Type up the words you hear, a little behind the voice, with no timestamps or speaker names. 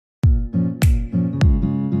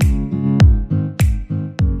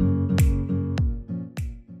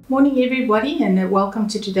Morning everybody, and welcome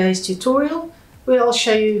to today's tutorial where I'll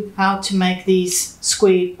show you how to make these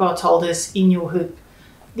square pot holders in your hoop.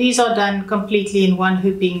 These are done completely in one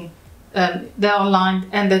hooping. They are lined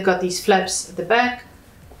and they've got these flaps at the back,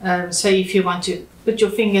 so if you want to put your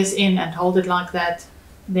fingers in and hold it like that,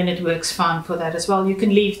 then it works fine for that as well. You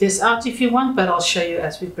can leave this out if you want, but I'll show you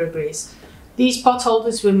as we progress. These pot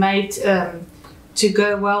holders were made to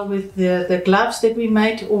go well with the gloves that we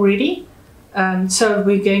made already. So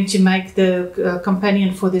we're going to make the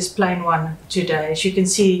companion for this plain one today. As you can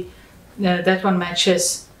see, that one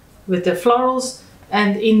matches with the florals,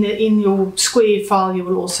 and in your square file you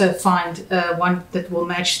will also find one that will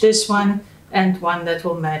match this one and one that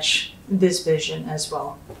will match this version as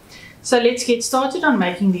well. So let's get started on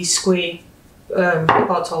making these square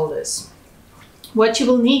pot holders. What you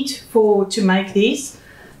will need to make these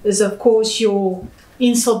is of course your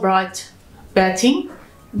Insulbright batting.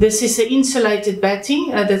 This is an insulated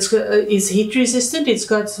batting that is heat resistant. It's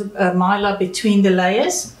got mylar between the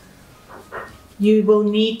layers. You will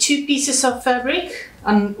need 2 pieces of fabric,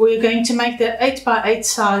 and we're going to make the 8x8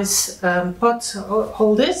 size pot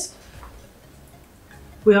holders.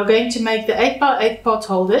 We are going to make the 8x8 pot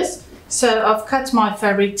holders. So I've cut my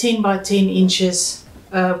fabric 10 by 10 inches,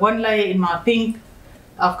 one layer in my pink.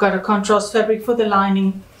 I've got a contrast fabric for the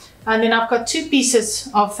lining, and then I've got 2 pieces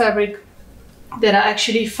of fabric that are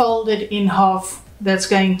actually folded in half. That's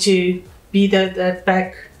going to be the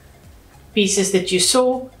back pieces that you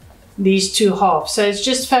saw, these 2 halves. So it's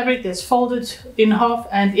just fabric that's folded in half,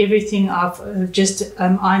 and everything I've just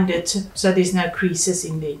ironed it so there's no creases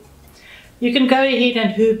in there. You can go ahead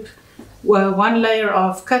and hoop one layer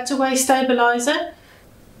of cutaway stabilizer.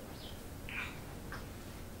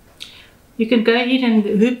 You can go ahead and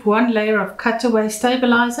hoop one layer of cutaway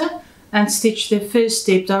stabilizer and stitch the first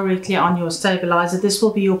step directly on your stabilizer. This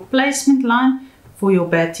will be your placement line for your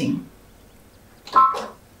batting.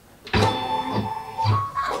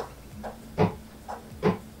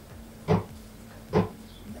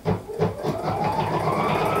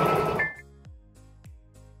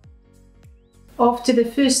 After the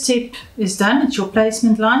first step is done, it's your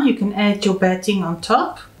placement line, you can add your batting on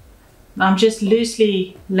top. I'm just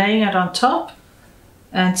loosely laying it on top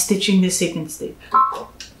and stitching the second step.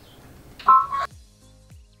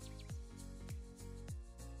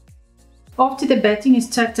 After the batting is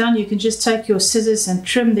tucked down, you can just take your scissors and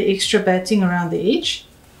trim the extra batting around the edge.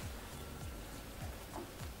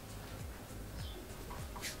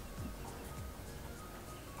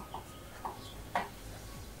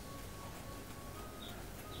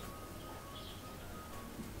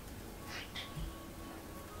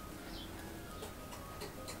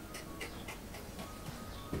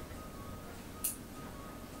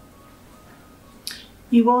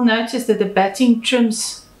 You will notice that the batting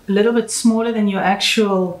trims a little bit smaller than your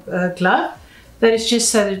actual glove. That is just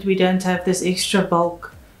so that we don't have this extra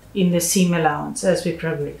bulk in the seam allowance as we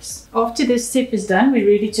progress. After this step is done, we're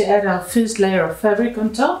ready to add our first layer of fabric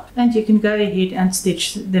on top, and you can go ahead and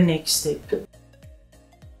stitch the next step.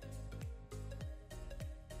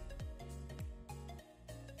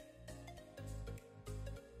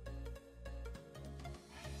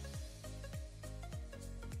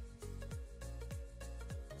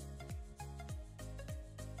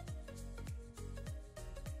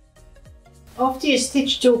 After you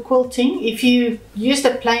stitched your quilting, if you used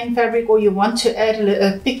a plain fabric or you want to add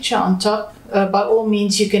a picture on top, by all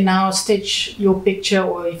means you can now stitch your picture,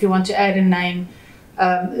 or if you want to add a name,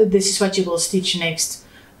 this is what you will stitch next.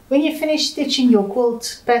 When you finish stitching your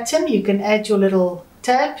quilt pattern, you can add your little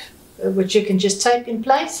tab, which you can just tape in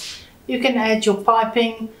place. You can add your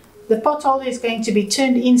piping. The pot holder is going to be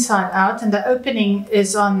turned inside out, and the opening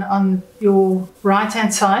is on your right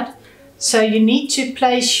hand side. So you need to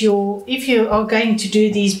place your, if you are going to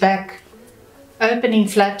do these back opening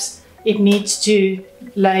flaps, it needs to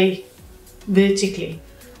lay vertically.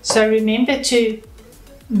 So remember to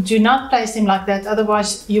do not place them like that,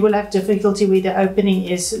 otherwise you will have difficulty where the opening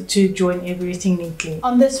is to join everything neatly.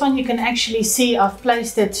 On this one you can actually see I've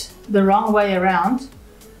placed it the wrong way around.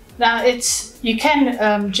 Now you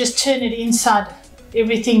can just turn it inside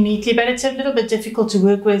everything neatly, but it's a little bit difficult to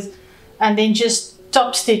work with, and then just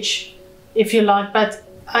top stitch if you like, but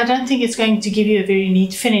I don't think it's going to give you a very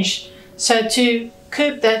neat finish. So to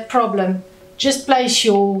curb that problem, just place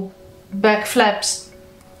your back flaps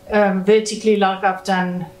vertically like I've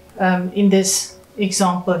done in this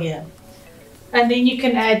example here. And then you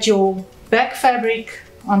can add your back fabric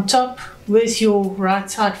on top with your right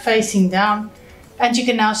side facing down, and you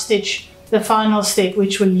can now stitch the final step,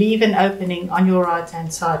 which will leave an opening on your right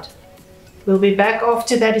hand side. We'll be back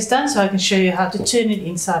after that is done so I can show you how to turn it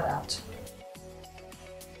inside out.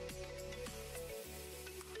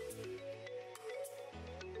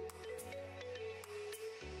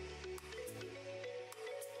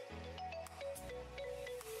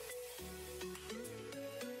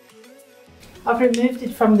 I've removed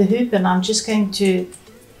it from the hoop and I'm just going to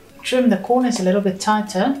trim the corners a little bit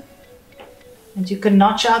tighter. And you can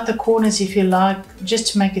notch out the corners if you like,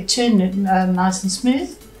 just to make it turn nice and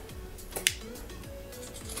smooth.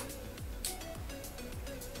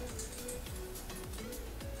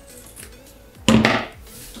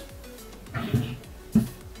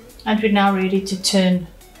 And we're now ready to turn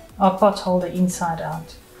our pot holder inside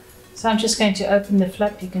out. So I'm just going to open the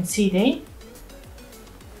flap, you can see there.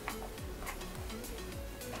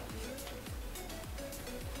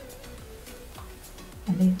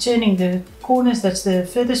 And then turning the corners that's the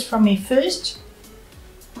furthest from me first.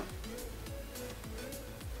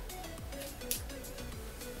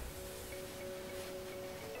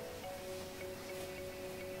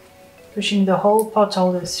 Pushing the whole pot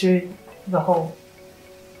holder through the hole.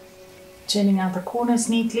 Turning out the corners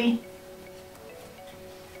neatly.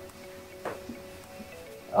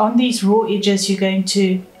 On these raw edges you're going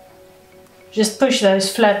to just push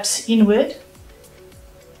those flaps inward.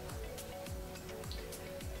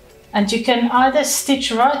 And you can either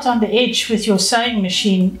stitch right on the edge with your sewing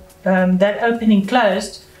machine, that opening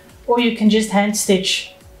closed, or you can just hand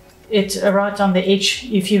stitch it right on the edge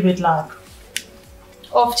if you would like.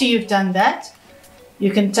 After you've done that,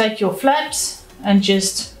 you can take your flaps and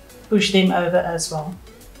just push them over as well.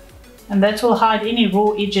 And that will hide any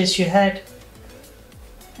raw edges you had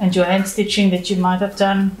and your hand stitching that you might have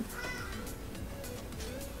done.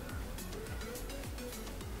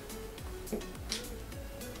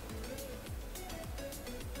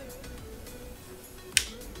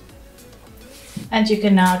 And you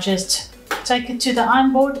can now just take it to the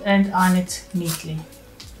iron board and iron it neatly.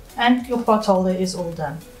 And your pot holder is all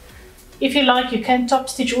done. If you like, you can top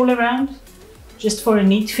stitch all around, just for a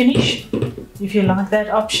neat finish, if you like that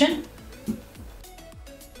option.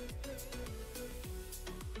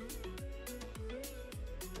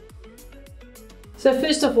 So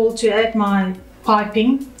first of all, to add my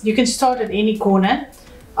piping, you can start at any corner.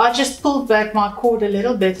 I just pulled back my cord a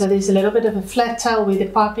little bit, so there's a little bit of a flat tail where the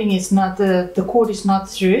piping is not, the cord is not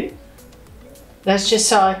through. That's just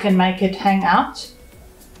so I can make it hang out.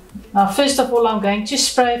 Now first of all, I'm going to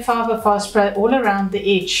spray 505 spray all around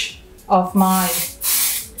the edge of my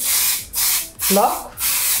block.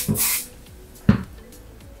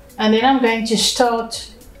 And then I'm going to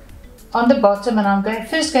start on the bottom, and I'm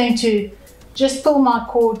first going to just pull my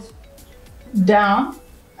cord down,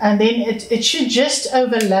 and then it should just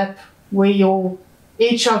overlap where your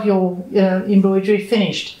edge of your embroidery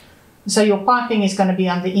finished. So your piping is going to be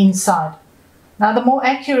on the inside. Now the more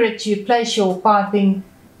accurate you place your piping,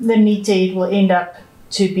 the neater it will end up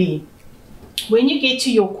to be. When you get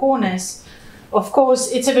to your corners, of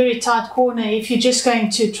course it's a very tight corner. If you're just going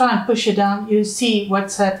to try and push it down, you'll see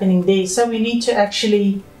what's happening there. So we need to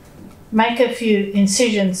actually make a few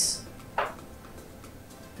incisions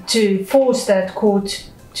to force that cord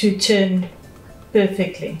to turn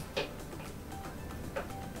perfectly.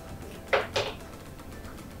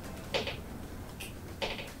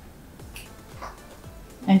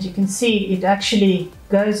 And you can see it actually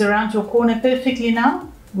goes around your corner perfectly now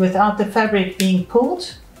without the fabric being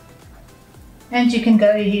pulled. And you can go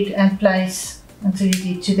ahead and place until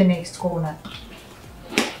you get to the next corner.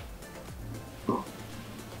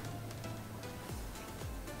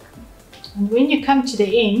 And when you come to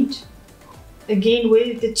the end, again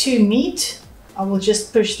where the two meet, I will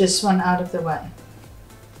just push this one out of the way.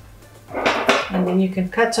 And then you can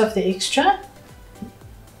cut off the extra.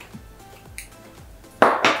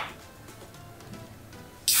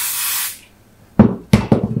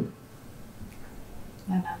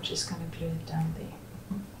 And I'm just going to glue it down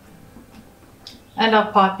there. And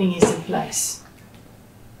our piping is in place.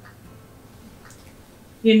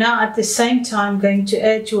 You're now at the same time going to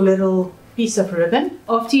add your little piece of ribbon.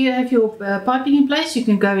 After you have your piping in place, you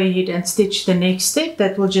can go ahead and stitch the next step.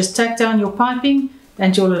 That will just tack down your piping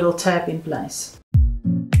and your little tab in place.